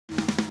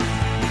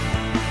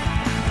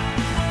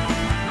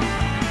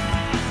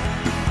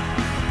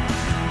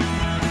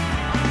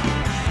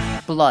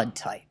Blood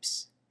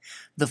types.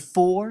 The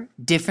four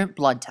different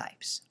blood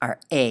types are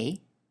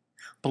A,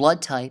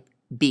 blood type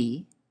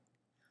B,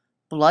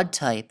 blood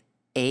type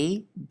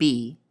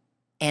AB,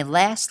 and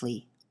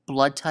lastly,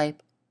 blood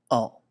type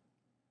O.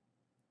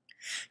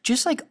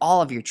 Just like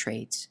all of your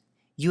traits,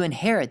 you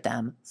inherit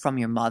them from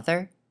your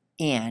mother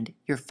and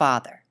your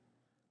father.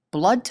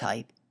 Blood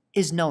type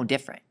is no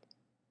different.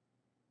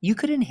 You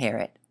could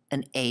inherit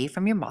an A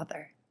from your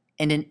mother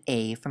and an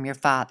A from your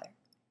father.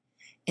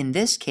 In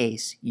this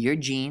case, your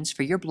genes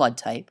for your blood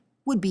type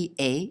would be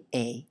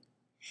AA,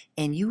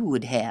 and you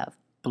would have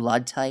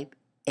blood type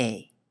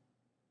A.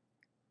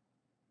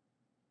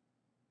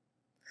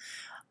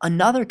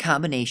 Another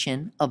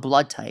combination of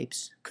blood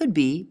types could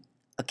be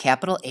a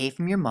capital A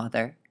from your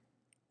mother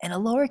and a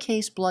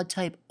lowercase blood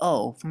type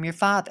O from your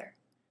father.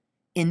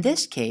 In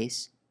this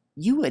case,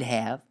 you would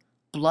have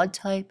blood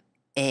type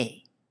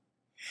A.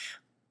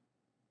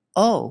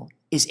 O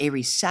is a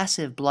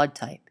recessive blood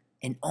type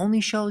and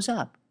only shows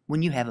up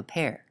when you have a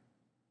pair.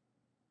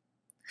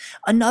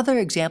 Another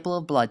example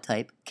of blood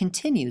type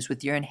continues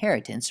with your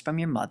inheritance from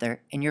your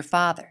mother and your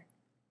father.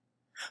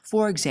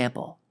 For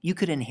example, you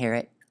could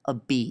inherit a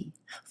B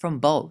from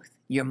both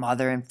your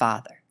mother and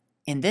father.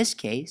 In this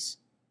case,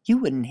 you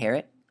would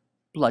inherit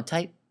blood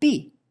type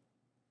B.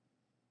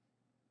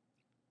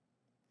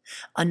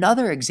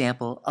 Another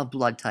example of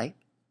blood type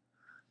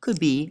could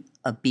be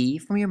a B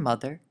from your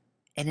mother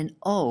and an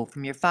O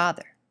from your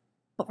father.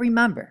 But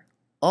remember,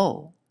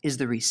 O is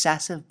the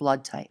recessive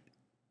blood type.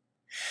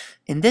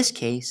 In this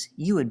case,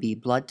 you would be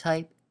blood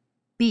type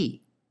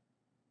B.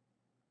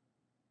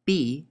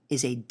 B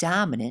is a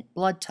dominant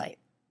blood type.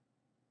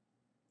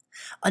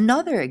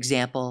 Another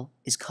example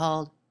is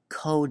called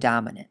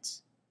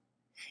codominance.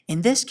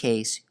 In this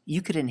case,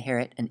 you could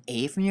inherit an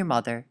A from your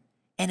mother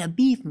and a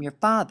B from your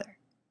father.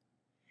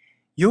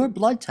 Your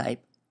blood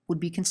type would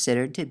be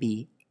considered to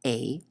be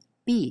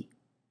AB.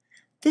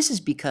 This is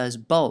because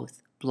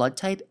both blood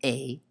type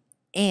A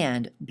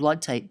and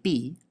blood type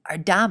B are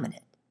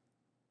dominant.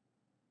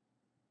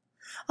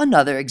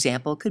 Another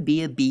example could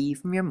be a B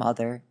from your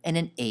mother and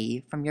an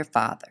A from your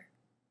father.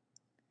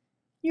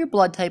 Your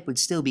blood type would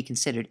still be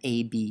considered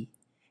AB,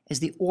 as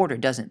the order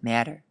doesn't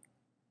matter.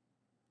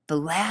 The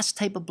last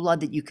type of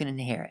blood that you can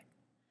inherit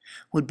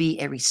would be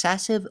a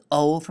recessive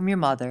O from your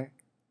mother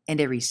and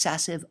a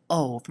recessive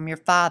O from your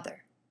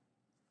father.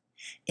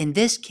 In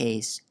this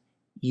case,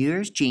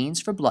 your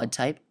genes for blood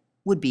type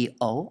would be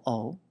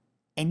Oo,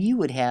 and you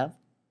would have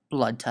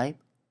blood type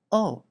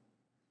O.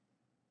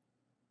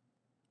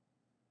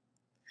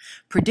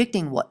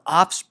 Predicting what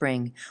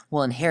offspring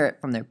will inherit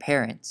from their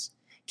parents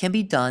can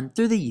be done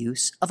through the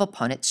use of a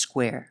Punnett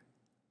Square.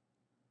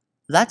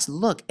 Let's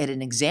look at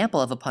an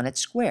example of a Punnett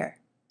Square.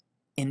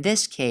 In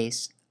this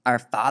case, our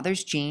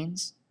father's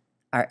genes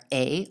are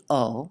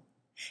AO,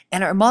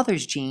 and our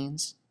mother's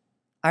genes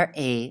are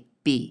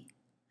AB.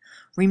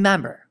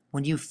 Remember,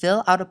 when you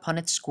fill out a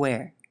Punnett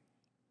Square,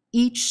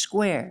 each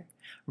square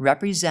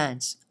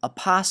represents a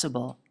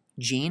possible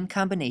gene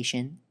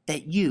combination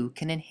that you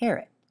can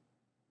inherit.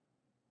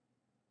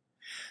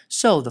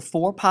 So the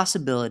four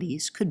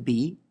possibilities could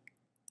be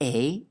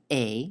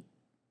AA.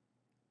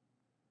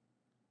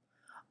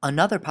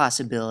 Another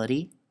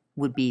possibility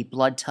would be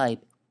blood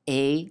type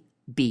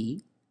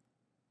AB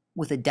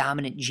with a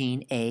dominant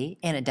gene A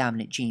and a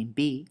dominant gene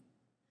B.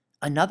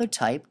 Another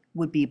type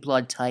would be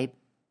blood type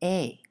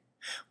A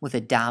with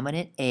a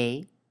dominant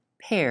A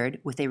paired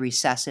with a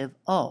recessive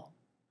O.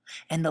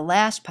 And the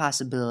last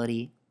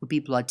possibility would be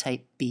blood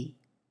type B,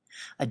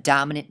 a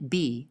dominant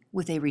B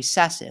with a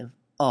recessive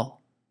O.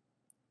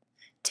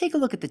 Take a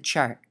look at the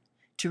chart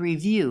to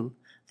review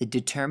the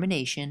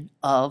determination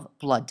of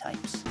blood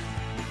types.